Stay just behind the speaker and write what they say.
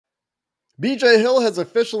BJ Hill has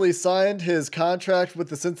officially signed his contract with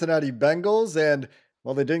the Cincinnati Bengals, and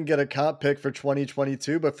well, they didn't get a comp pick for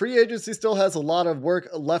 2022, but free agency still has a lot of work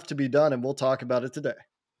left to be done, and we'll talk about it today.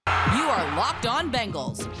 You are Locked On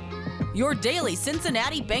Bengals, your daily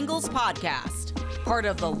Cincinnati Bengals podcast, part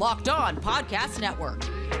of the Locked On Podcast Network,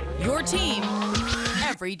 your team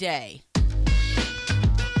every day.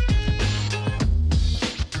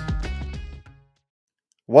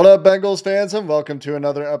 What up, Bengals fans, and welcome to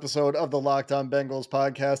another episode of the Locked On Bengals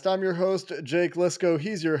podcast. I'm your host, Jake Liscow.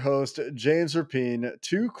 He's your host, James Rapien.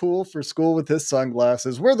 Too cool for school with his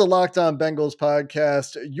sunglasses. We're the Locked On Bengals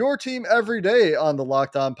podcast, your team every day on the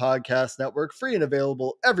Locked On Podcast Network, free and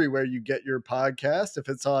available everywhere you get your podcast. If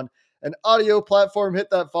it's on an audio platform, hit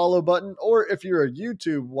that follow button, or if you're a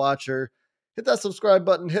YouTube watcher, hit that subscribe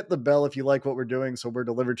button, hit the bell if you like what we're doing, so we're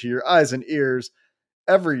delivered to your eyes and ears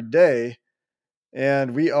every day.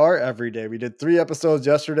 And we are every day. We did 3 episodes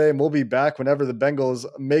yesterday, and we'll be back whenever the Bengals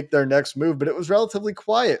make their next move. But it was relatively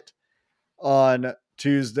quiet on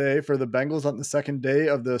Tuesday for the Bengals on the second day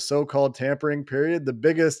of the so-called tampering period. The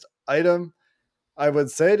biggest item I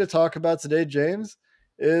would say to talk about today, James,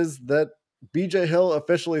 is that BJ Hill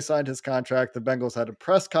officially signed his contract. The Bengals had a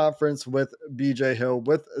press conference with BJ Hill,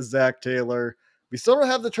 with Zach Taylor. We still don't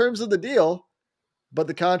have the terms of the deal, but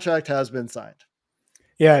the contract has been signed.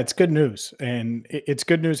 Yeah, it's good news. And it's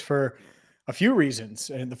good news for a few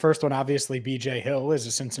reasons. And the first one, obviously, BJ Hill is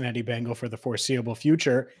a Cincinnati Bengal for the foreseeable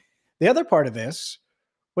future. The other part of this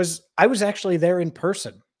was I was actually there in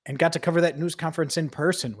person and got to cover that news conference in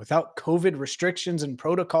person without COVID restrictions and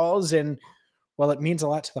protocols. And, well, it means a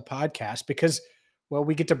lot to the podcast because, well,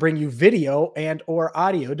 we get to bring you video and or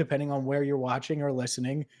audio, depending on where you're watching or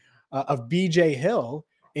listening, of BJ Hill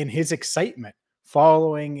in his excitement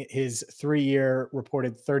following his 3-year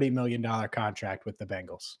reported $30 million contract with the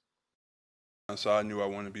Bengals. So I knew I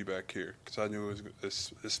wanted to be back here because I knew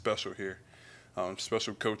it's special here.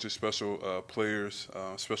 Special coaches, special players,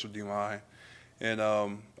 special D-line. And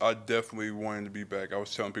I definitely wanted to be back. I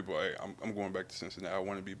was telling people, hey, I'm going back to Cincinnati. I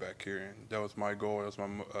want to be back here. And that was my goal. That was my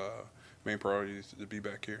main priority, is to be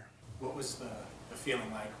back here. What was the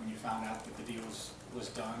feeling like when you found out that the deal was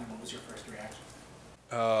done, and what was your first reaction?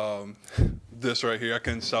 This right here, I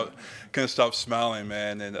couldn't stop smiling,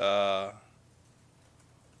 man. And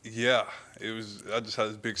yeah, I just had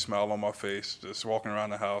this big smile on my face, just walking around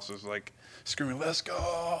the house. It was like screaming, "Let's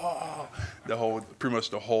go!" Pretty much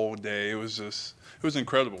the whole day. It was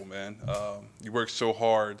incredible, man. You work so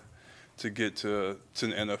hard to get to the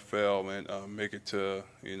NFL and make it to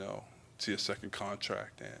your second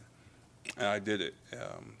contract, and I did it.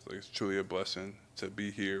 So it's truly a blessing to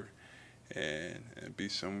be here and be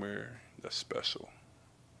somewhere that's special.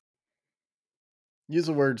 Use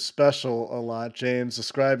the word special a lot, James,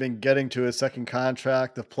 describing getting to a second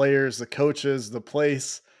contract, the players, the coaches, the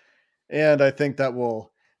place. And I think that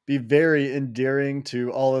will be very endearing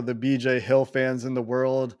to all of the BJ Hill fans in the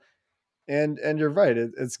world. And you're right.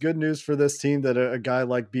 It's good news for this team that a guy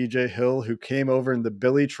like BJ Hill, who came over in the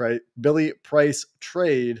Billy Price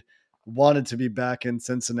trade, wanted to be back in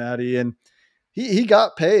Cincinnati. And he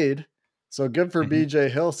got paid. So good for BJ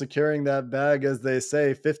Hill securing that bag, as they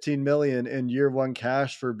say, $15 million in year one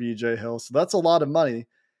cash for BJ Hill. So that's a lot of money.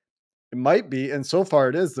 It might be, and so far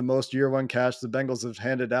it is, the most year one cash the Bengals have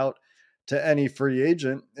handed out to any free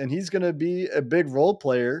agent. And he's going to be a big role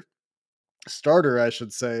player, starter, I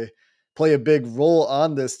should say, play a big role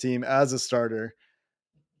on this team as a starter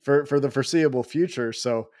for the foreseeable future.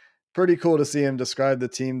 So pretty cool to see him describe the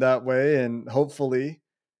team that way, and hopefully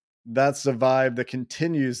that's the vibe that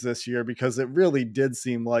continues this year, because it really did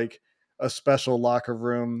seem like a special locker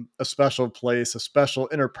room, a special place, a special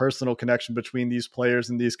interpersonal connection between these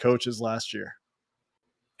players and these coaches last year.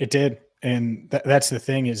 It did. And that's the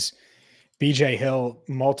thing, is BJ Hill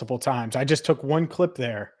multiple times, I just took one clip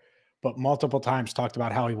there, but multiple times talked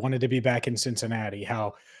about how he wanted to be back in Cincinnati,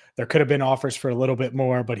 how there could have been offers for a little bit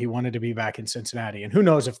more, but he wanted to be back in Cincinnati. And who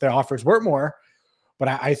knows if the offers were more, but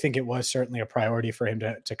I think it was certainly a priority for him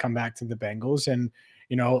to come back to the Bengals. And,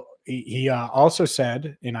 he also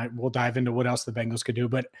said, and we'll dive into what else the Bengals could do,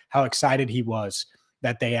 but how excited he was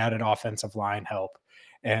that they added offensive line help.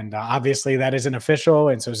 And obviously that isn't official.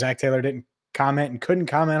 And so Zach Taylor didn't comment and couldn't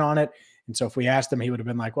comment on it. And so if we asked him, he would have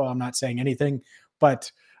been like, well, I'm not saying anything.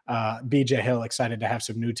 But BJ Hill excited to have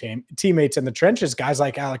some new teammates in the trenches, guys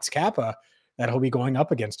like Alex Kappa that he'll be going up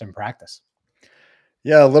against in practice.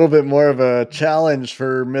 Yeah, a little bit more of a challenge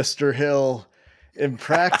for Mr. Hill in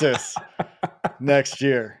practice next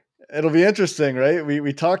year. It'll be interesting, right?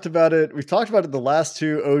 We talked about it. We've talked about it the last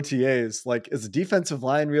 2 OTAs. Like, is the defensive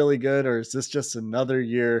line really good, or is this just another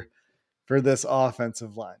year for this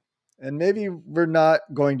offensive line? And maybe we're not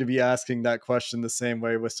going to be asking that question the same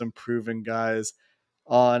way with some proven guys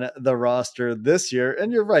on the roster this year.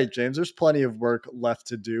 And you're right, James, there's plenty of work left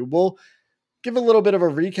to do. We'll give a little bit of a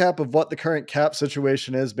recap of what the current cap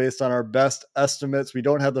situation is based on our best estimates. We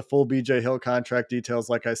don't have the full BJ Hill contract details,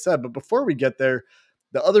 like I said, but before we get there,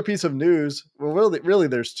 the other piece of news, well, really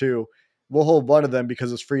there's two. We'll hold one of them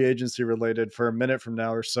because it's free agency related for a minute from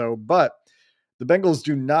now or so, but the Bengals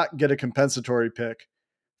do not get a compensatory pick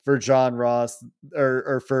for John Ross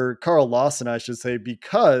or for Carl Lawson, I should say,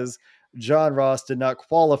 because John Ross did not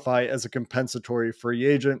qualify as a compensatory free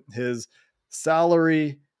agent. His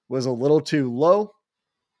salary was a little too low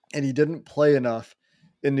and he didn't play enough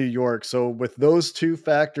in New York. So with those two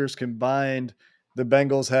factors combined, the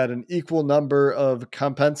Bengals had an equal number of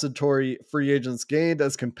compensatory free agents gained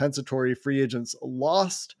as compensatory free agents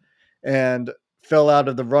lost and fell out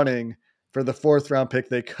of the running for the 4th round pick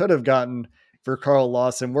they could have gotten for Carl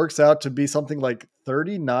Lawson. Works out to be something like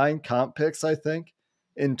 39 comp picks, I think,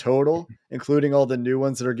 in total, including all the new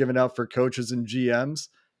ones that are given out for coaches and GMs.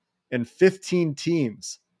 And 15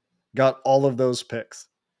 teams got all of those picks.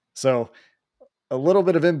 So a little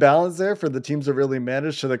bit of imbalance there for the teams that really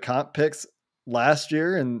managed to the comp picks last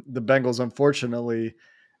year. And the Bengals, unfortunately,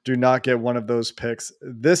 do not get one of those picks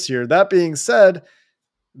this year. That being said,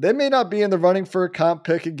 they may not be in the running for a comp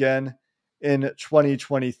pick again in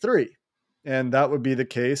 2023. And that would be the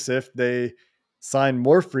case if they sign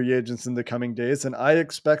more free agents in the coming days. And I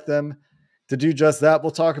expect them to do just that.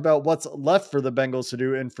 We'll talk about what's left for the Bengals to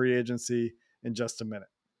do in free agency in just a minute.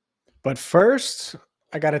 But first,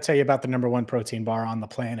 I got to tell you about the number one protein bar on the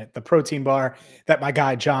planet, the protein bar that my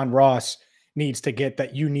guy John Ross needs to get,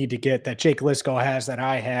 that you need to get, that Jake Liscow has, that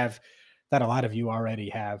I have, that a lot of you already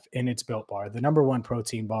have, and it's Built Bar, the number one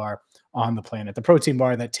protein bar on the planet, the protein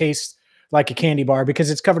bar that tastes like a candy bar because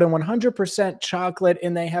it's covered in 100% chocolate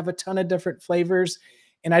and they have a ton of different flavors.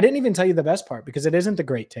 And I didn't even tell you the best part because it isn't the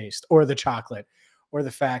great taste or the chocolate or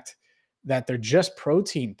the fact that they're just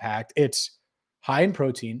protein packed. It's high in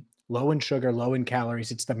protein, low in sugar, low in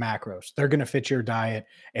calories. It's the macros. They're going to fit your diet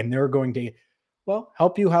and they're going to, well,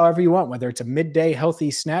 help you however you want, whether it's a midday healthy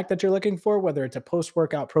snack that you're looking for, whether it's a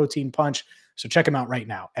post-workout protein punch. So check them out right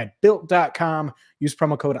now at built.com. Use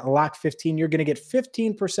promo code LOCK15. You're going to get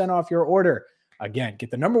 15% off your order. Again,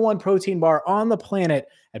 get the number one protein bar on the planet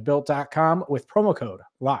at built.com with promo code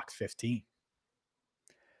LOCK15.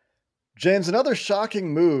 James, another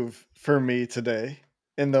shocking move for me today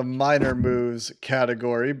in the minor moves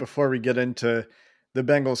category before we get into the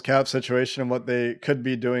Bengals cap situation and what they could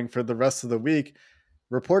be doing for the rest of the week.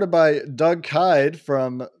 Reported by Doug Kyde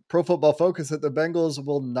from Pro Football Focus that the Bengals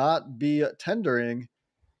will not be tendering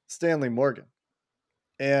Stanley Morgan.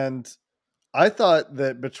 And I thought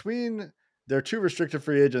that between their two restricted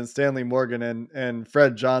free agents, Stanley Morgan and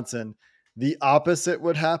Fred Johnson, the opposite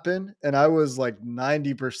would happen. And I was like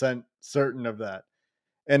 90% certain of that.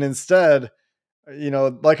 And instead,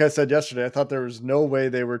 like I said yesterday, I thought there was no way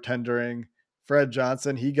they were tendering Fred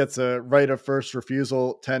Johnson. He gets a right of first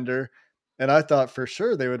refusal tender. And I thought for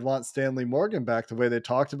sure they would want Stanley Morgan back the way they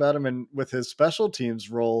talked about him and with his special teams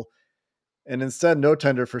role. And instead, no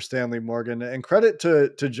tender for Stanley Morgan. And credit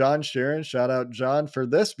to John Sheeran. Shout out John for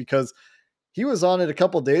this because he was on it a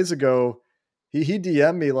couple days ago. He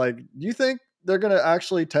DM'd me like, do you think they're going to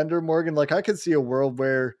actually tender Morgan? Like I could see a world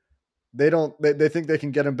where they think they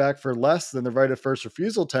can get him back for less than the right of first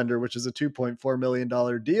refusal tender, which is a $2.4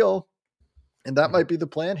 million deal. And that might be the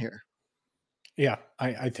plan here. Yeah,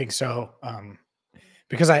 I think so.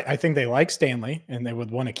 Because I think they like Stanley and they would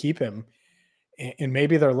want to keep him. And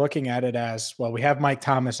maybe they're looking at it as, well, we have Mike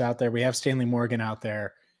Thomas out there. We have Stanley Morgan out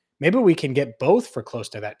there. Maybe we can get both for close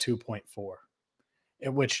to that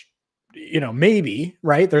 2.4, which, maybe,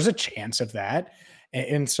 right? There's a chance of that.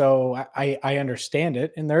 And so I understand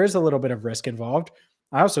it. And there is a little bit of risk involved.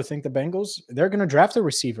 I also think the Bengals, they're going to draft a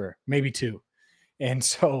receiver, maybe two. And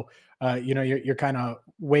so, you're kind of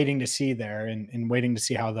waiting to see there and waiting to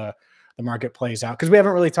see how the market plays out. Because we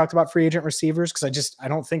haven't really talked about free agent receivers because I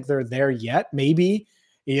don't think they're there yet. Maybe,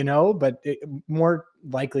 but more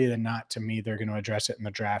likely than not, to me, they're going to address it in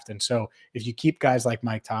the draft. And so if you keep guys like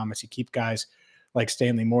Mike Thomas, you keep guys like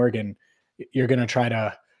Stanley Morgan, you're going to try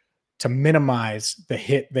to minimize the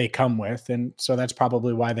hit they come with. And so that's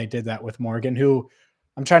probably why they did that with Morgan, who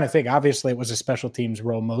I'm trying to think, obviously it was a special teams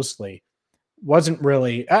role mostly. Wasn't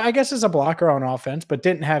really, I guess, as a blocker on offense, but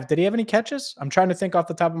did he have any catches? I'm trying to think off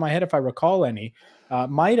the top of my head if I recall any.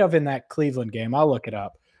 Might have in that Cleveland game. I'll look it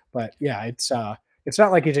up. But yeah, it's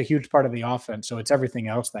not like he's a huge part of the offense. So it's everything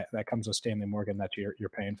else that comes with Stanley Morgan that you're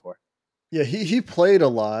paying for. Yeah, he played a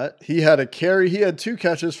lot. He had a carry. He had 2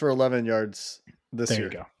 catches for 11 yards this year.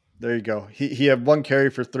 There you go. There you go. He had 1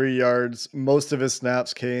 carry for 3 yards. Most of his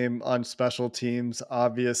snaps came on special teams,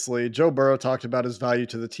 obviously. Joe Burrow talked about his value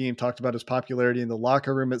to the team, talked about his popularity in the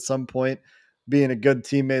locker room at some point. Being a good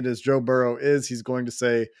teammate as Joe Burrow is, he's going to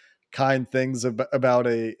say kind things about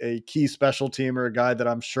a key special teamer, a guy that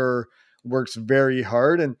I'm sure works very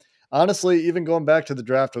hard. And honestly, even going back to the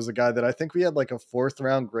draft, was a guy that I think we had like a 4th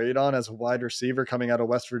round grade on as a wide receiver coming out of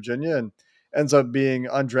West Virginia, and ends up being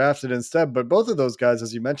undrafted instead. But both of those guys,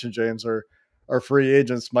 as you mentioned, James, are free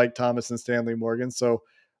agents, Mike Thomas and Stanley Morgan. So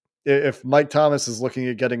if Mike Thomas is looking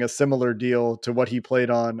at getting a similar deal to what he played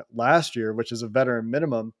on last year, which is a veteran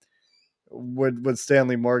minimum, would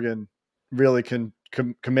Stanley Morgan really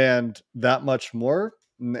command that much more?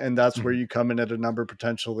 And that's where you come in at a number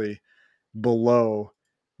potentially below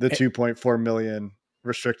the 2.4 million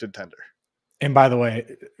restricted tender. And by the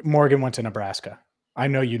way, Morgan went to Nebraska. I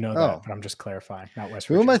know you know that, but I'm just clarifying, not West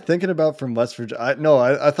Virginia. Who am I thinking about from West Virginia?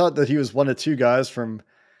 I thought that he was one of 2 guys from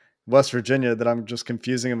West Virginia that I'm just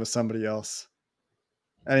confusing him with somebody else.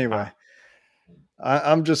 Anyway,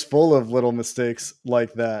 I'm just full of little mistakes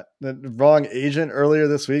like that. The wrong agent earlier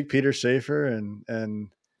this week, Peter Schaefer, and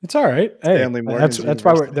it's all right. Stanley Morgan. That's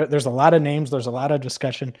why there's a lot of names. There's a lot of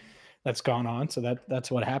discussion that's gone on. So that's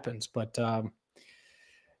what happens. But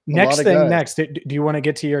next, do you want to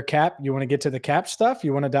get to your cap? You want to get to the cap stuff?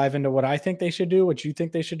 You want to dive into what I think they should do, what you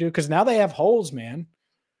think they should do? Because now they have holes, man.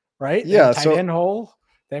 Right? Yeah. Tight end hole.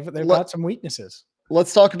 They've got some weaknesses.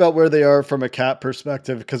 Let's talk about where they are from a cap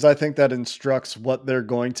perspective, because I think that instructs what they're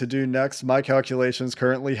going to do next. My calculations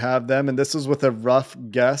currently have them, and this is with a rough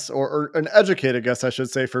guess or an educated guess, I should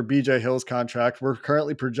say, for BJ Hill's contract. We're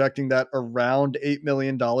currently projecting that around $8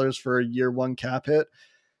 million for a year 1 cap hit,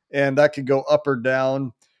 and that could go up or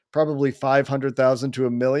down, probably 500,000 to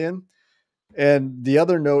 $1 million. And the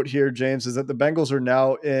other note here, James, is that the Bengals are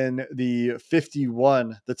now in the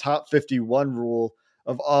top 51 rule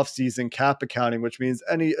of off-season cap accounting, which means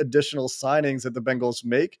any additional signings that the Bengals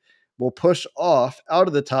make will push off out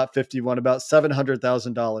of the top 51 about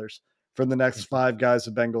 $700,000 for the next 5 guys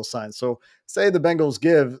the Bengals sign. So say the Bengals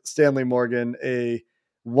give Stanley Morgan a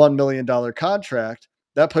 $1 million contract,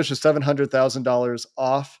 that pushes $700,000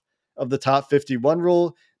 off of the top 51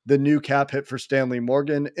 rule. The new cap hit for Stanley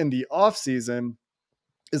Morgan in the offseason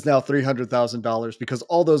is now $300,000 because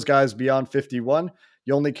all those guys beyond 51,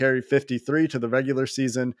 you only carry 53 to the regular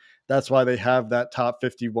season. That's why they have that top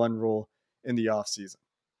 51 rule in the offseason.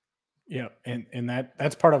 Yeah, and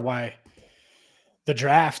that's part of why the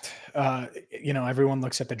draft, everyone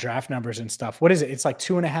looks at the draft numbers and stuff. What is it? It's like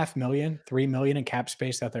 $2.5 million, $3 million in cap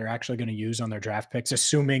space that they're actually going to use on their draft picks,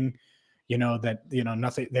 assuming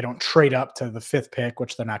nothing, they don't trade up to the 5th pick,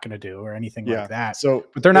 which they're not going to do or anything like that. So,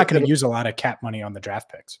 but they're not going to use a lot of cap money on the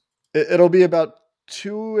draft picks. It'll be about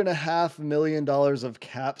 $2.5 million of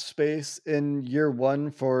cap space in year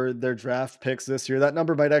 1 for their draft picks this year. That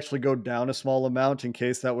number might actually go down a small amount in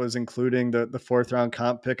case that was including the 4th round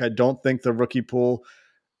comp pick. I don't think the rookie pool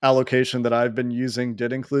allocation that I've been using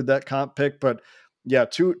did include that comp pick, but yeah,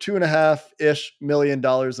 $2.5-ish million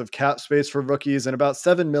of cap space for rookies and about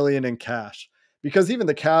 $7 million in cash, because even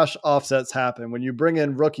the cash offsets happen when you bring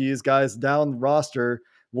in rookies. Guys down the roster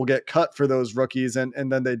will get cut for those rookies, and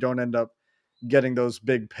then they don't end up getting those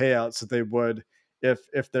big payouts that they would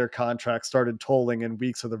if their contract started tolling in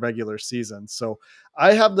weeks of the regular season. So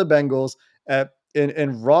I have the Bengals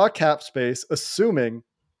in raw cap space, assuming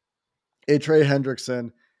Trey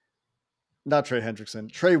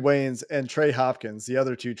Waynes and Trey Hopkins, the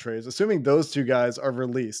other 2 Treys, assuming those 2 guys are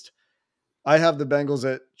released. I have the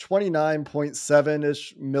Bengals at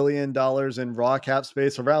 $29.7-ish million in raw cap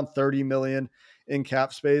space, around $30 million in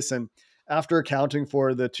cap space. And after accounting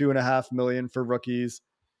for the $2.5 million for rookies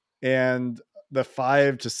and the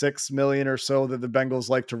 $5 to $6 million or so that the Bengals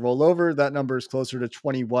like to roll over, that number is closer to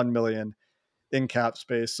 $21 million in cap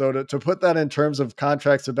space. So to put that in terms of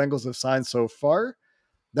contracts the Bengals have signed so far,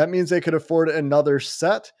 that means they could afford another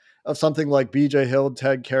set of something like BJ Hill,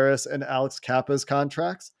 Ted Karras, and Alex Kappa's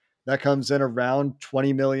contracts. That comes in around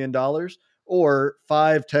 $20 million, or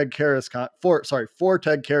 4 Ted Karras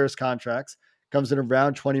contracts comes in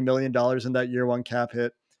around $20 million in that year 1 cap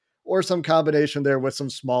hit, or some combination there with some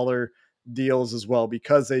smaller deals as well,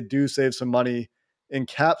 because they do save some money in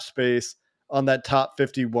cap space on that top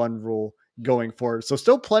 51 rule going forward. So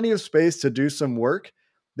still plenty of space to do some work.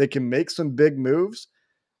 They can make some big moves.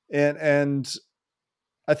 And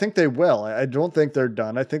I think they will. I don't think they're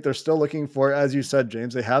done. I think they're still looking for, as you said,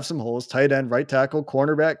 James, they have some holes: tight end, right tackle,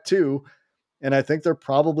 cornerback too. And I think they're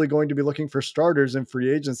probably going to be looking for starters in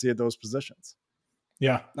free agency at those positions.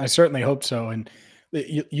 Yeah, I certainly hope so. And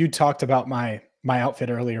you talked about my my outfit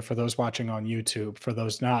earlier for those watching on YouTube. For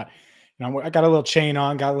those not, I got a little chain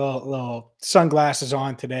on, got a little sunglasses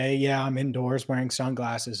on today. Yeah, I'm indoors wearing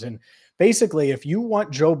sunglasses. And basically, if you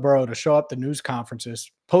want Joe Burrow to show up to news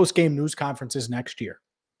conferences, post-game news conferences next year,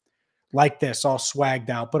 like this, all swagged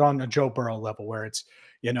out, but on a Joe Burrow level where it's,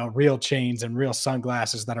 real chains and real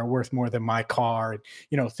sunglasses that are worth more than my car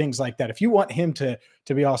and, things like that. If you want him to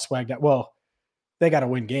be all swagged out, well, they got to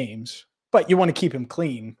win games, but you want to keep him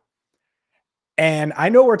clean. And I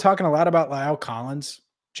know we're talking a lot about La'el Collins,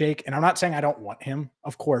 Jake, and I'm not saying I don't want him,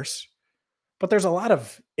 of course, but there's a lot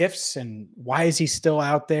of ifs and why is he still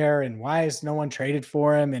out there and why is no one traded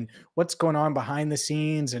for him and what's going on behind the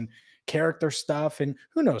scenes and character stuff. And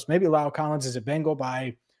who knows, maybe La'el Collins is a Bengal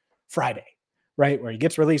by Friday, right? Where he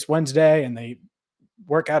gets released Wednesday and they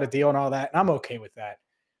work out a deal and all that. And I'm okay with that.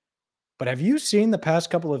 But have you seen the past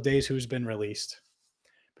couple of days who's been released?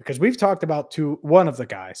 Because we've talked about one of the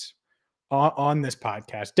guys on this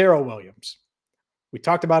podcast, Daryl Williams. We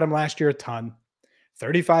talked about him last year a ton,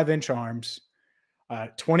 35-inch arms,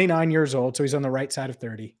 29 years old. So he's on the right side of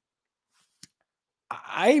 30.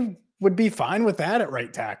 I would be fine with that at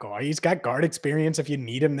right tackle. He's got guard experience if you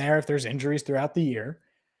need him there, if there's injuries throughout the year.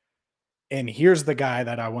 And here's the guy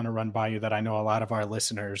that I want to run by you that I know a lot of our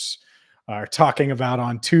listeners are talking about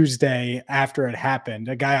on Tuesday after it happened,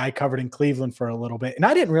 a guy I covered in Cleveland for a little bit. And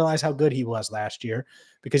I didn't realize how good he was last year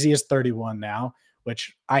because he is 31 now,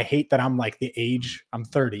 which I hate that I'm like the age. I'm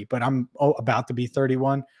 30, but I'm about to be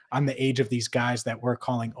 31. I'm the age of these guys that we're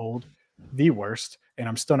calling old, the worst, and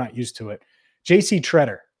I'm still not used to it. JC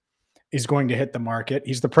Tretter is going to hit the market.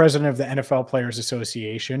 He's the president of the NFL Players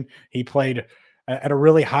Association. He played at a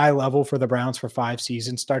really high level for the Browns for 5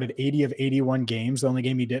 seasons, started 80 of 81 games. The only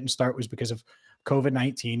game he didn't start was because of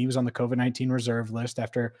COVID-19. He was on the COVID-19 reserve list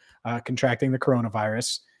after contracting the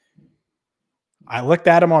coronavirus. I looked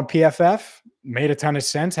at him on PFF, made a ton of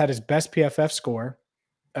sense, had his best PFF score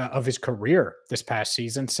of his career this past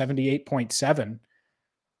season, 78.7.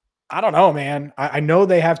 I don't know, man. I know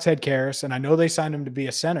they have Ted Karras, and I know they signed him to be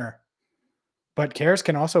a center, but Karras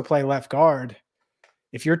can also play left guard.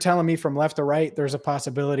 If you're telling me from left to right, there's a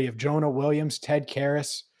possibility of Jonah Williams, Ted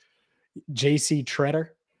Karras, JC Tretter,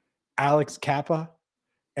 Alex Kappa,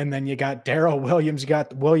 and then you got Daryl Williams, you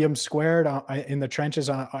got Williams squared in the trenches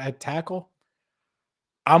at tackle.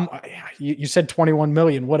 You said 21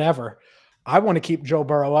 million, whatever. I want to keep Joe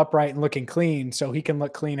Burrow upright and looking clean so he can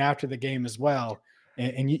look clean after the game as well.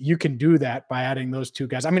 And you can do that by adding those two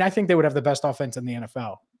guys. I mean, I think they would have the best offense in the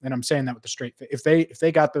NFL. And I'm saying that with the straight face. If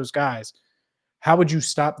they got those guys, how would you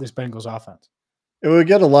stop this Bengals offense? It would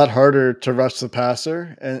get a lot harder to rush the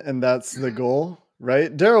passer, and that's the goal,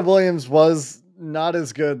 right? Daryl Williams was not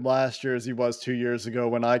as good last year as he was 2 years ago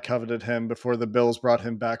when I coveted him before the Bills brought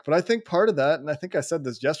him back. But I think part of that, and I think I said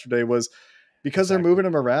this yesterday, was because they're moving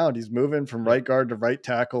him around. He's moving from right guard to right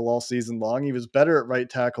tackle all season long. He was better at right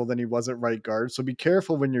tackle than he was at right guard. So be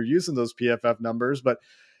careful when you're using those PFF numbers. But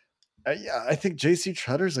yeah, I think JC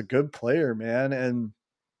Tretter's a good player, man. And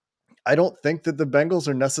I don't think that the Bengals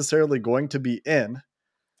are necessarily going to be in.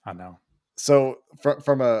 I know. So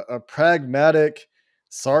from a pragmatic,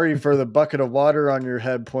 sorry for the bucket of water on your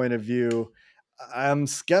head point of view, I'm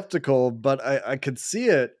skeptical, but I could see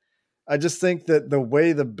it. I just think that the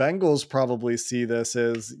way the Bengals probably see this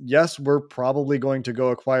is, yes, we're probably going to go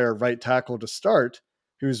acquire a right tackle to start,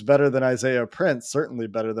 who's better than Isaiah Prince, certainly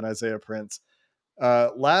better than Isaiah Prince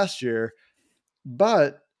last year.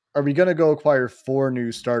 But are we going to go acquire 4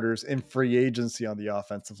 new starters in free agency on the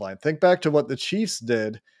offensive line? Think back to what the Chiefs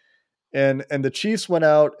did. And the Chiefs went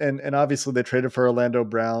out and obviously they traded for Orlando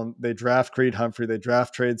Brown. They draft Creed Humphrey. They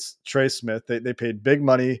draft Trey Smith. They paid big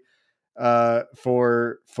money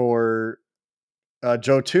for Joe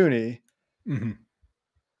Thuney. Mm-hmm.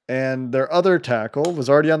 And their other tackle was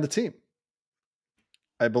already on the team,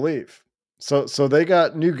 I believe. So they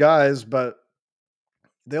got new guys, but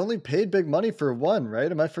they only paid big money for one,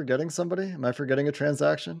 right? Am I forgetting somebody? Am I forgetting a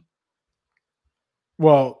transaction?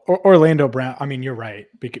 Well, Orlando Brown, I mean, you're right,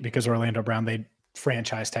 because Orlando Brown, they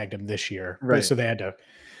franchise tagged him this year. Right. So they had to,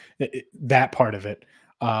 that part of it.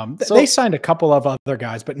 They signed a couple of other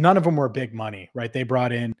guys, but none of them were big money, right? They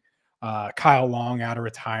brought in Kyle Long out of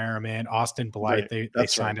retirement, Austin Blythe. Right. They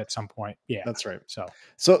signed at some point. Yeah, that's right.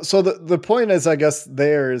 So the point is, I guess,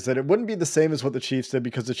 there is that it wouldn't be the same as what the Chiefs did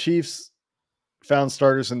because the Chiefs found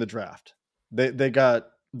starters in the draft.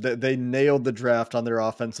 They nailed the draft on their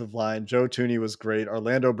offensive line. Joe Thuney was great.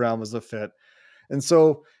 Orlando Brown was a fit. And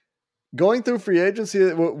so going through free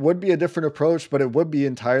agency would be a different approach, but it would be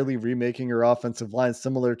entirely remaking your offensive line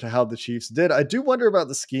similar to how the Chiefs did. I do wonder about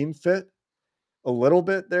the scheme fit a little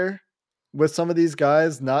bit there. with some of these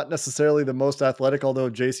guys, not necessarily the most athletic, although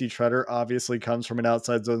JC Tretter obviously comes from an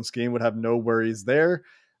outside zone scheme, would have no worries there.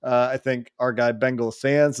 I think our guy Bengals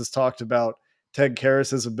fans has talked about Ted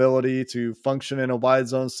Karras's ability to function in a wide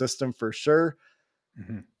zone system for sure.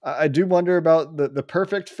 Mm-hmm. I do wonder about the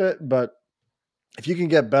perfect fit, but if you can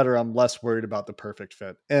get better, I'm less worried about the perfect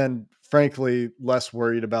fit. And frankly, less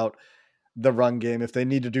worried about the run game. If they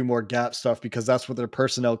need to do more gap stuff because that's what their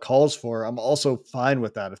personnel calls for, I'm also fine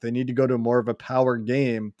with that. If they need to go to more of a power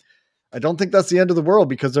game, I don't think that's the end of the world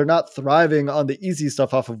because they're not thriving on the easy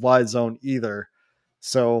stuff off of wide zone either.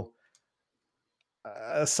 So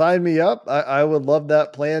sign me up. I would love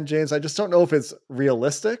that plan, James. I just don't know if it's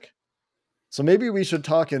realistic. So maybe we should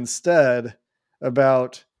talk instead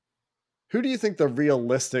about who do you think the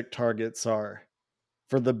realistic targets are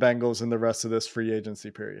for the Bengals in the rest of this free agency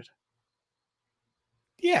period?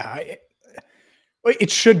 Yeah,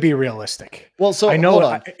 it should be realistic. Well, so I know, hold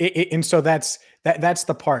on. And so that's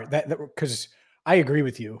the part that because I agree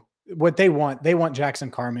with you. What they want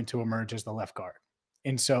Jackson Carman to emerge as the left guard,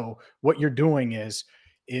 and so what you're doing is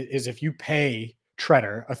if you pay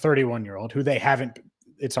Tretter, a 31-year-old who they haven't,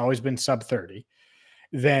 it's always been sub 30,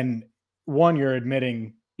 then one, you're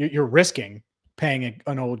admitting you're risking paying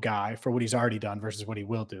an old guy for what he's already done versus what he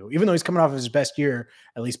will do, even though he's coming off of his best year,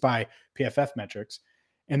 at least by PFF metrics.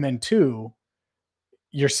 And then two,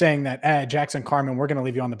 you're saying that Jackson Carman, we're going to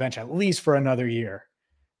leave you on the bench at least for another year.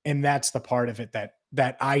 And that's the part of it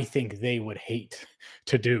that I think they would hate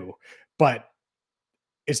to do. But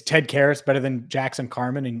is Ted Karras better than Jackson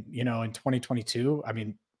Carman in 2022? I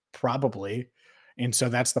mean, probably. And so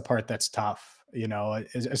that's the part that's tough,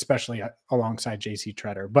 especially alongside JC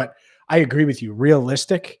Tretter. But I agree with you.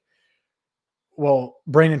 Realistic. Well,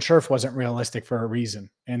 Brandon Scherf wasn't realistic for a reason,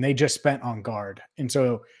 and they just spent on guard. And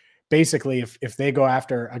so basically, if they go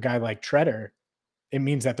after a guy like Tretter, it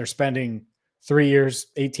means that they're spending 3 years,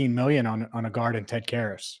 $18 million on a guard and Ted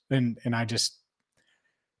Karras. And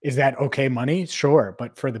is that okay money? Sure.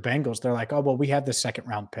 But for the Bengals, they're like, oh, well, we have the second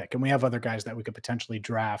round pick and we have other guys that we could potentially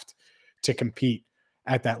draft to compete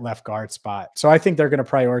at that left guard spot. So I think they're going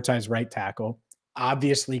to prioritize right tackle,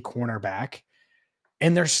 obviously cornerback.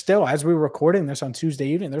 And there's still, as we were recording this on Tuesday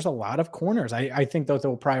evening, there's a lot of corners. I think that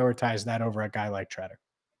they'll prioritize that over a guy like Tretter.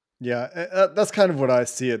 Yeah, that's kind of what I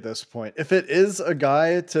see at this point. If it is a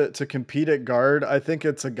guy to compete at guard, I think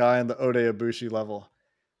it's a guy on the Ode Ibushi level.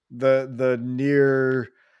 The near,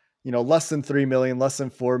 less than 3 million, less than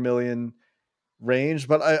 4 million range.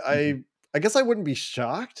 But I guess I wouldn't be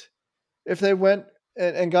shocked if they went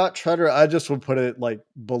and got Tretter. I just would put it like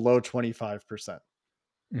below 25%.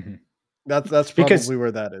 Mm-hmm. That's probably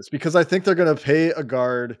where that is, because I think they're going to pay a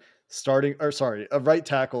guard a right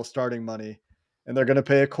tackle starting money, and they're going to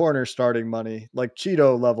pay a corner starting money, like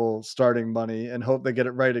Cheeto level starting money, and hope they get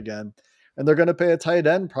it right again. And they're going to pay a tight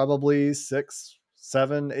end probably 6,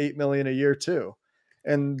 7, 8 million a year too.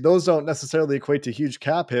 And those don't necessarily equate to huge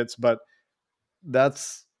cap hits, but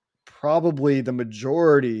that's probably the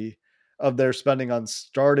majority of their spending on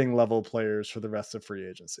starting level players for the rest of free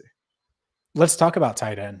agency. Let's talk about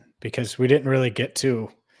tight end, because we didn't really get to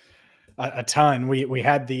a ton. We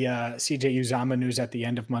had the CJ Uzomah news at the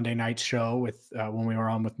end of Monday night's show with when we were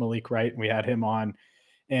on with Malik Wright. We had him on.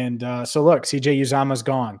 And so look, CJ Uzomah's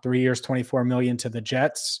gone. 3 years, $24 million to the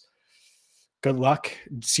Jets. Good luck,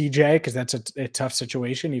 CJ, because that's a tough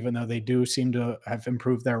situation, even though they do seem to have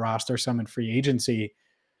improved their roster some in free agency.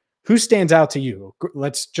 Who stands out to you?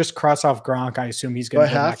 Let's just cross off Gronk. I assume he's going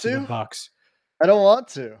to go back to the Bucs. I don't want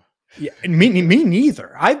to. Yeah, me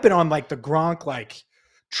neither. I've been on like the Gronk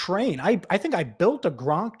train. I think I built a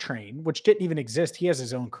Gronk train, which didn't even exist. He has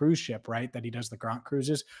his own cruise ship, right? That he does the Gronk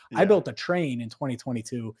cruises. Yeah. I built a train in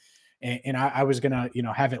 2022, and I was gonna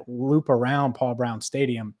have it loop around Paul Brown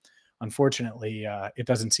Stadium. Unfortunately, it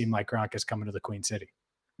doesn't seem like Gronk is coming to the Queen City.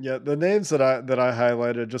 Yeah, the names that I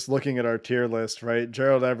highlighted, just looking at our tier list, right?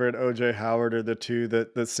 Gerald Everett, OJ Howard are the two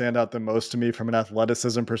that stand out the most to me from an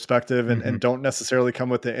athleticism perspective, and don't necessarily come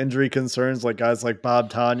with the injury concerns like guys like Bob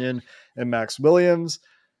Tonyan and Max Williams.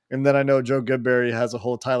 And then I know Joe Goodberry has a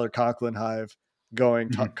whole Tyler Conklin hive going.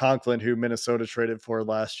 Conklin, who Minnesota traded for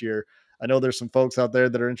last year. I know there's some folks out there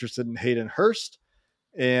that are interested in Hayden Hurst,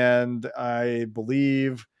 and I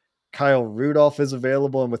believe Kyle Rudolph is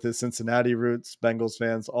available, and with his Cincinnati roots, Bengals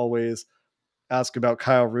fans always ask about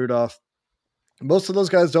Kyle Rudolph. Most of those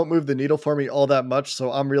guys don't move the needle for me all that much,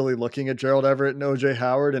 so I'm really looking at Gerald Everett and OJ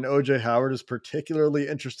Howard, and OJ Howard is particularly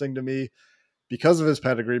interesting to me because of his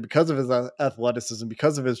pedigree, because of his athleticism,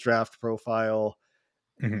 because of his draft profile.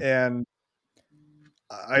 And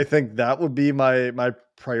I think that would be my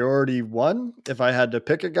priority one. If I had to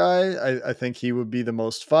pick a guy, I think he would be the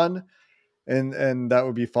most fun. and that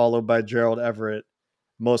would be followed by Gerald Everett,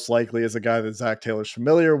 most likely as a guy that Zach Taylor's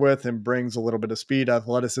familiar with and brings a little bit of speed,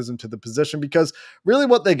 athleticism to the position, because really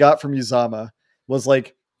what they got from Uzomah was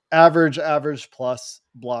like average plus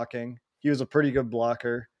blocking. He was a pretty good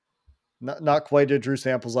blocker, not quite at Drew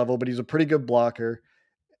Samples level, but he's a pretty good blocker.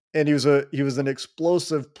 And he was an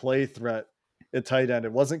explosive play threat at tight end.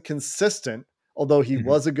 It wasn't consistent, although he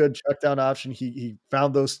was a good check down option. He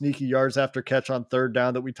found those sneaky yards after catch on third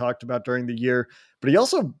down that we talked about during the year, but he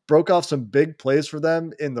also broke off some big plays for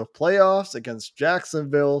them in the playoffs against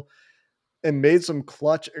Jacksonville and made some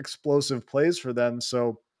clutch explosive plays for them.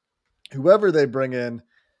 So whoever they bring in,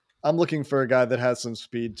 I'm looking for a guy that has some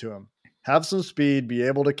speed to him, have some speed, be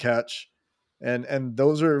able to catch. And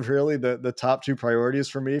those are really the top two priorities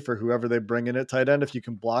for me for whoever they bring in at tight end. If you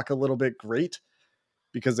can block a little bit, great,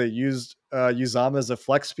 because they used Uzomah as a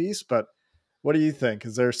flex piece. But what do you think?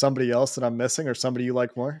 Is there somebody else that I'm missing or somebody you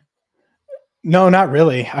like more? No, not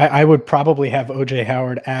really. I would probably have OJ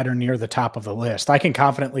Howard at or near the top of the list. I can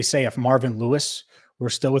confidently say if Marvin Lewis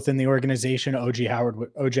were still within the organization, OJ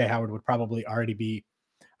Howard would probably already be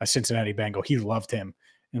a Cincinnati Bengal. He loved him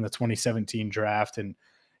in the 2017 draft. And,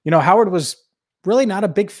 Howard was really not a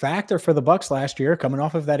big factor for the Bucs last year, coming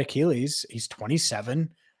off of that Achilles. He's 27.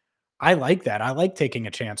 I like that. I like taking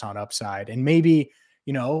a chance on upside. And maybe,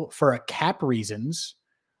 for a cap reasons,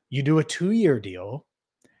 you do a 2-year deal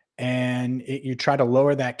and you try to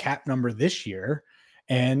lower that cap number this year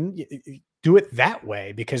and do it that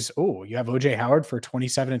way because, you have OJ Howard for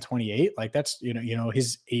 27 and 28. Like that's,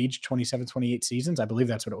 his age, 27, 28 seasons. I believe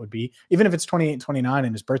that's what it would be. Even if it's 28 and 29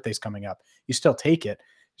 and his birthday's coming up, you still take it.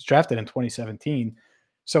 He's drafted in 2017.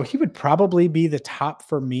 So he would probably be the top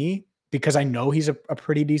for me because I know he's a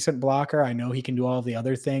pretty decent blocker. I know he can do all the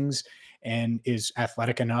other things and is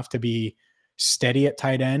athletic enough to be steady at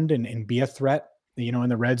tight end and be a threat, in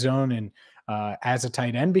the red zone and as a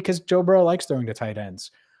tight end because Joe Burrow likes throwing to tight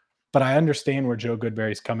ends. But I understand where Joe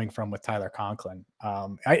Goodberry's coming from with Tyler Conklin.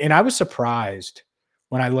 I was surprised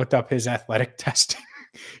when I looked up his athletic testing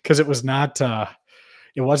because it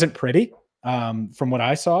wasn't pretty. From what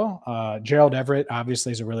I saw, Gerald Everett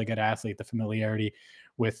obviously is a really good athlete, the familiarity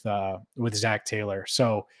with Zach Taylor.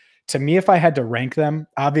 So to me, if I had to rank them,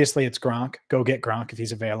 obviously it's Gronk. Go get Gronk if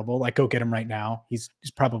he's available. Like go get him right now. He's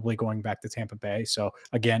probably going back to Tampa Bay. So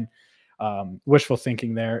again, wishful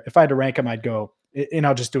thinking there. If I had to rank him, I'd go, and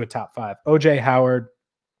I'll just do a top 5. OJ Howard,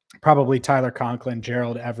 probably Tyler Conklin,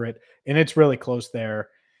 Gerald Everett, and it's really close there.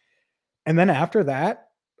 And then after that,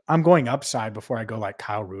 I'm going upside before I go like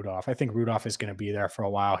Kyle Rudolph. I think Rudolph is going to be there for a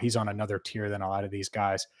while. He's on another tier than a lot of these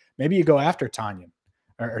guys. Maybe you go after Tunyon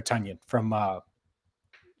from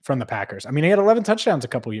the Packers. I mean, he had 11 touchdowns a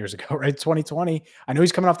couple years ago, right? 2020. I know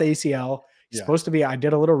he's coming off the ACL. He's supposed to be, I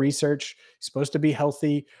did a little research. He's supposed to be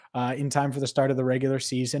healthy in time for the start of the regular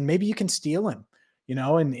season. Maybe you can steal him,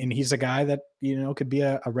 and he's a guy that, could be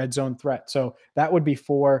a red zone threat. So that would be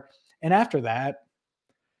 4. And after that,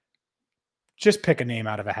 just pick a name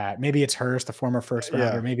out of a hat. Maybe it's Hurst, the former first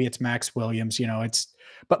rounder. Maybe it's Max Williams.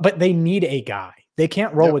 But they need a guy. They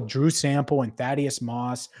can't roll with Drew Sample and Thaddeus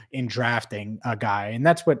Moss in drafting a guy. And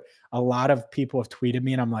that's what a lot of people have tweeted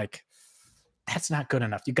me. And I'm like, that's not good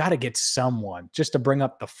enough. You got to get someone just to bring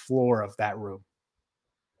up the floor of that room.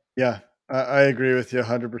 Yeah, I agree with you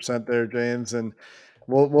 100% there, James. And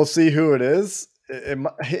we'll see who it is.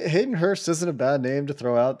 Hayden Hurst isn't a bad name to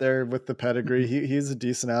throw out there with the pedigree. He's a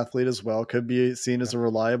decent athlete as well. Could be seen as a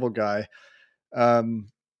reliable guy. I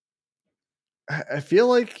feel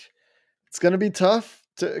like it's going to be tough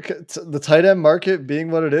to the tight end market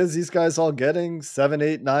being what it is. These guys all getting $7,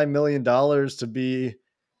 $8, $9 million to be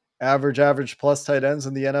average plus tight ends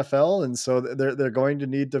in the NFL. And so they're going to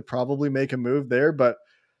need to probably make a move there. But,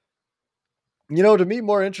 to me,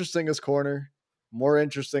 more interesting is corner, more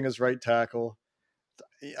interesting is right tackle.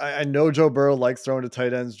 I know Joe Burrow likes throwing to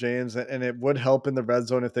tight ends, James, and it would help in the red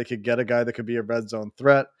zone if they could get a guy that could be a red zone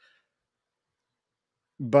threat.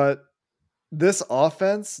 But this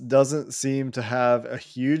offense doesn't seem to have a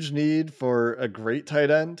huge need for a great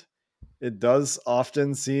tight end. It does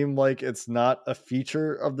often seem like it's not a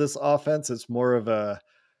feature of this offense. It's more of a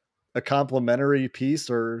complementary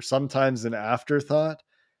piece or sometimes an afterthought.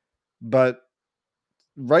 But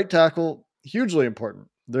right tackle, hugely important.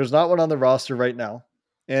 There's not one on the roster right now.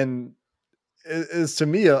 And it is to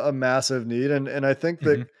me a massive need. And I think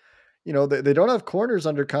that, they don't have corners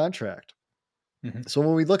under contract. So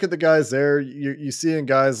when we look at the guys there, you see in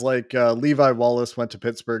guys like Levi Wallace went to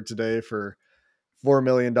Pittsburgh today for $4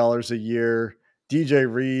 million a year.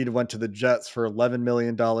 DJ Reed went to the Jets for $11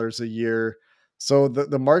 million a year. So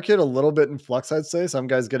the market a little bit in flux, I'd say. Some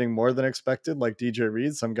guys getting more than expected, like DJ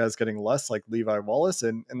Reed. Some guys getting less, like Levi Wallace.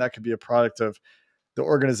 And that could be a product of the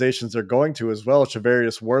organizations they're going to as well.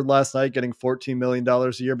 Chavarius Ward last night getting $14 million a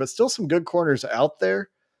year, but still some good corners out there,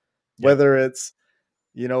 whether it's,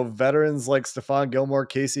 veterans like Stephon Gilmore,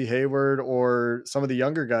 Casey Hayward, or some of the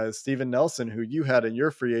younger guys, Steven Nelson, who you had in your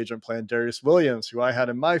free agent plan, Darius Williams, who I had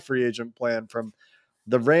in my free agent plan from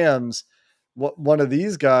the Rams. One of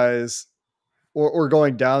these guys, or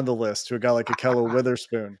going down the list to a guy like Akello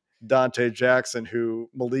Witherspoon, Dante Jackson, who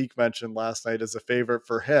Malik mentioned last night as a favorite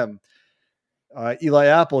for him. Eli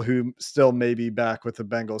Apple, who still may be back with the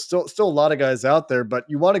Bengals. Still a lot of guys out there, but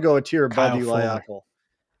you want to go a tier above Eli Apple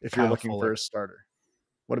if you're looking for a starter.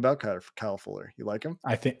 What about Kyle Fuller? You like him?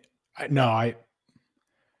 I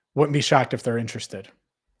wouldn't be shocked if they're interested.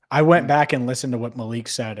 I went back and listened to what Malik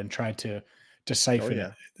said and tried to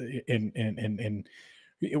decipher it in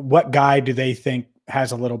what guy do they think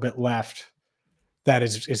has a little bit left that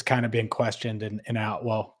is kind of being questioned and out.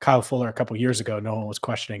 Well, Kyle Fuller a couple years ago, no one was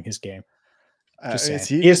questioning his game.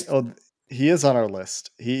 He is on our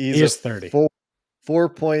list. He is 30.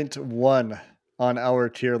 4.1 on our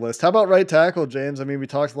tier list. How about right tackle, James? I mean, we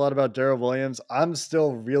talked a lot about Daryl Williams. I'm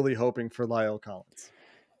still really hoping for Lyle Collins.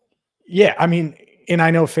 Yeah, I mean, and I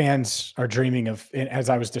know fans are dreaming of, as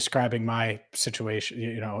I was describing my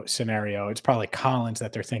situation, scenario, it's probably Collins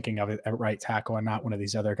that they're thinking of at right tackle and not one of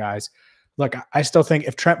these other guys. Look, I still think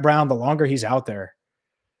if Trent Brown, the longer he's out there,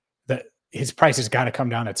 that his price has got to come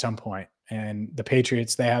down at some point. And the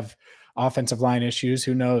Patriots, they have offensive line issues.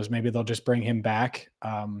 Who knows? Maybe they'll just bring him back.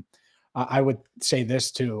 I would say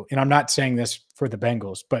this too, and I'm not saying this for the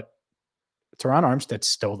Bengals, but Teron Armstead's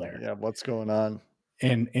still there. Yeah, what's going on?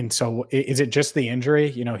 And so is it just the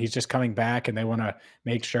injury? He's just coming back and they want to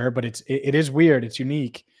make sure, but it is weird. It's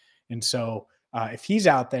unique. And so if he's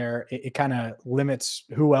out there, it kind of limits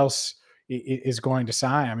who else is going to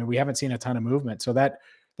sign. I mean, we haven't seen a ton of movement. So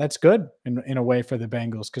that's good in a way for the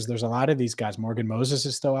Bengals, because there's a lot of these guys. Morgan Moses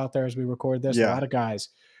is still out there as we record this. Yeah. A lot of guys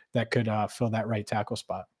that could fill that right tackle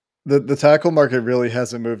spot. The tackle market really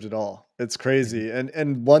hasn't moved at all. It's crazy.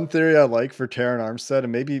 And one theory I like for Teron Armstead,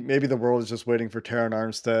 and maybe the world is just waiting for Teron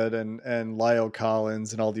Armstead and Lyle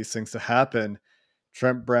Collins and all these things to happen.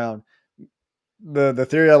 Trent Brown. The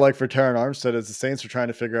theory I like for Teron Armstead is the Saints are trying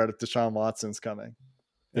to figure out if Deshaun Watson's coming.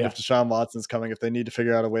 And if Deshaun Watson's coming, if they need to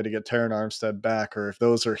figure out a way to get Teron Armstead back, or if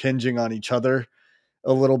those are hinging on each other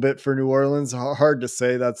a little bit for New Orleans. Hard to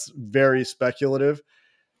say. That's very speculative.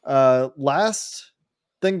 Last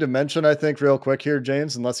thing to mention, I think, real quick here,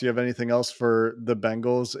 James, unless you have anything else for the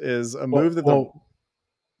Bengals, is a move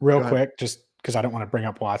real quick, just because I don't want to bring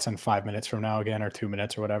up Watson 5 minutes from now again, or 2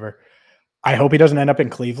 minutes or whatever. I hope he doesn't end up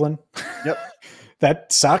in Cleveland. Yep.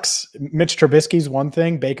 That sucks. Mitch Trubisky's one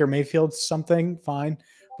thing, Baker Mayfield's something, fine.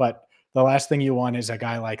 But the last thing you want is a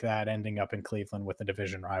guy like that ending up in Cleveland with a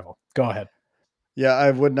division rival. Go ahead. Yeah,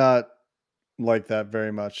 I would not like that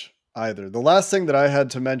very much either. The last thing that I had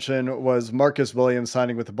to mention was Marcus Williams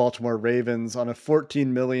signing with the Baltimore Ravens on a $14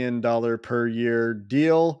 million per year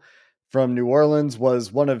deal from New Orleans.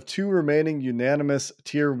 Was one of two remaining unanimous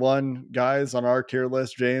tier 1 guys on our tier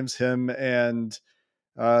list. James, him, and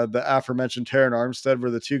the aforementioned Teron Armstead were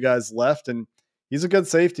the two guys left. And he's a good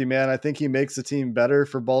safety, man. I think he makes the team better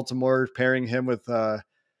for Baltimore, pairing him with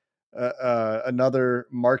another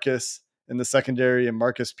Marcus in the secondary, and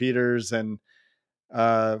Marcus Peters and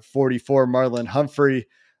 44 Marlon Humphrey.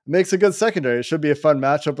 Makes a good secondary. It should be a fun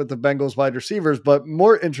matchup with the Bengals wide receivers. But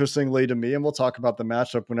more interestingly to me, and we'll talk about the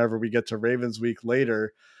matchup whenever we get to Ravens week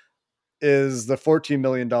later, is the $14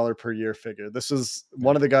 million per year figure. This is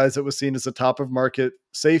one of the guys that was seen as a top of market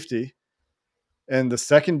safety. And the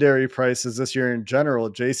secondary prices this year in general,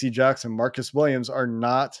 JC Jackson, Marcus Williams, are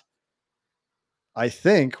not, I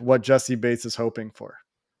think, what Jesse Bates is hoping for.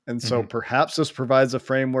 And so perhaps this provides a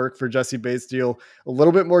framework for Jesse Bates' deal a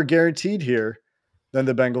little bit more guaranteed here than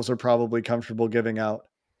the Bengals are probably comfortable giving out.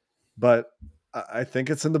 But I think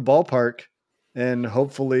it's in the ballpark, and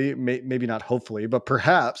hopefully, maybe not hopefully, but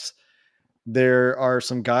perhaps there are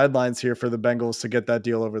some guidelines here for the Bengals to get that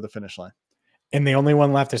deal over the finish line. And the only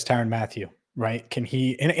one left is Tyrann Mathieu, right? Can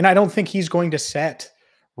he, and I don't think he's going to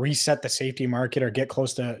reset the safety market or get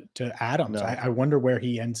close to Adams. No. I wonder where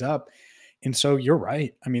he ends up. And so you're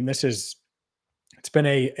right. I mean, it's been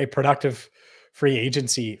a productive free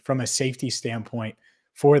agency from a safety standpoint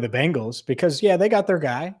for the Bengals, because they got their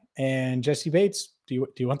guy, and Jesse Bates, do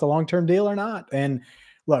you want the long-term deal or not? And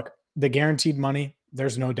look, the guaranteed money,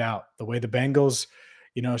 there's no doubt the way the Bengals,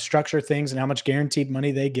 structure things and how much guaranteed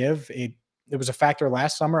money they give. It was a factor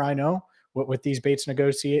last summer, I know, with these Bates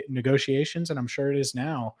negotiations, and I'm sure it is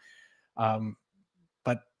now.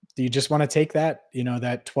 Do you just want to take that,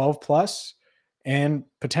 that 12 plus and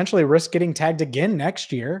potentially risk getting tagged again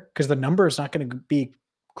next year? Because the number is not going to be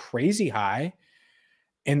crazy high.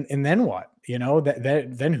 And then what?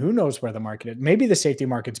 Then who knows where the market is? Maybe the safety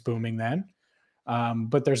market's booming then.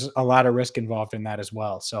 But there's a lot of risk involved in that as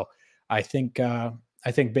well. So I think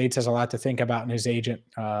Bates has a lot to think about, and his agent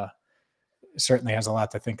certainly has a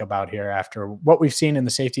lot to think about here after what we've seen in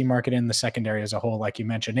the safety market and the secondary as a whole, like you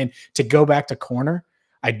mentioned. And to go back to corner,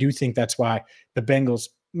 I do think that's why the Bengals,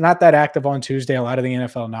 not that active on Tuesday, a lot of the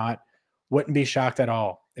NFL not, wouldn't be shocked at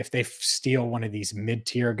all if they steal one of these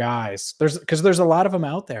mid-tier guys. Because there's a lot of them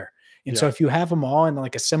out there. And so if you have them all in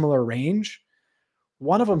like a similar range,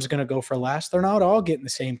 one of them is going to go for less. They're not all getting the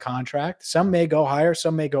same contract. Some may go higher,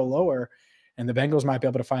 some may go lower. And the Bengals might be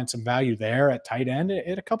able to find some value there at tight end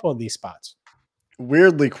at a couple of these spots.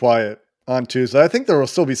 Weirdly quiet on Tuesday. I think there will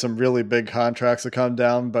still be some really big contracts that come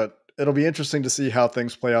down, but it'll be interesting to see how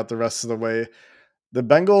things play out the rest of the way. The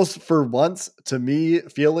Bengals, for once, to me,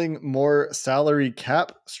 feeling more salary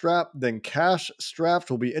cap strapped than cash strapped.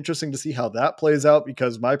 Will be interesting to see how that plays out,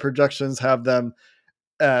 because my projections have them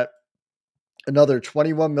at another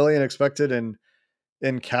 21 million expected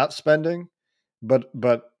in cap spending, but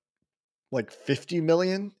like 50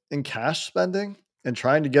 million in cash spending, and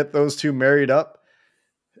trying to get those two married up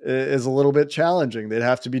is a little bit challenging. They'd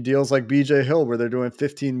have to be deals like BJ Hill, where they're doing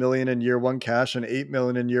 15 million in year one cash and 8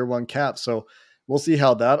 million in year one cap. So we'll see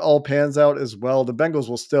how that all pans out as well. The Bengals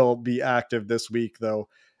will still be active this week, though.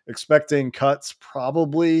 Expecting cuts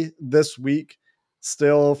probably this week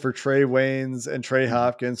still for Trey Waynes and Trey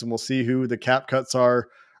Hopkins, and we'll see who the cap cuts are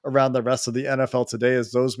around the rest of the NFL today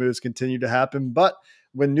as those moves continue to happen. But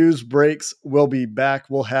when news breaks, we'll be back.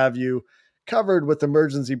 We'll have you covered with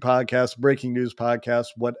emergency podcasts, breaking news podcasts,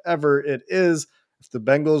 whatever it is. If the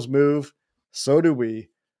Bengals move, so do we.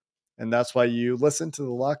 And that's why you listen to the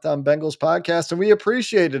Locked On Bengals podcast, and we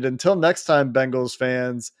appreciate it. Until next time, Bengals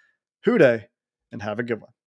fans, hoo-day, and have a good one.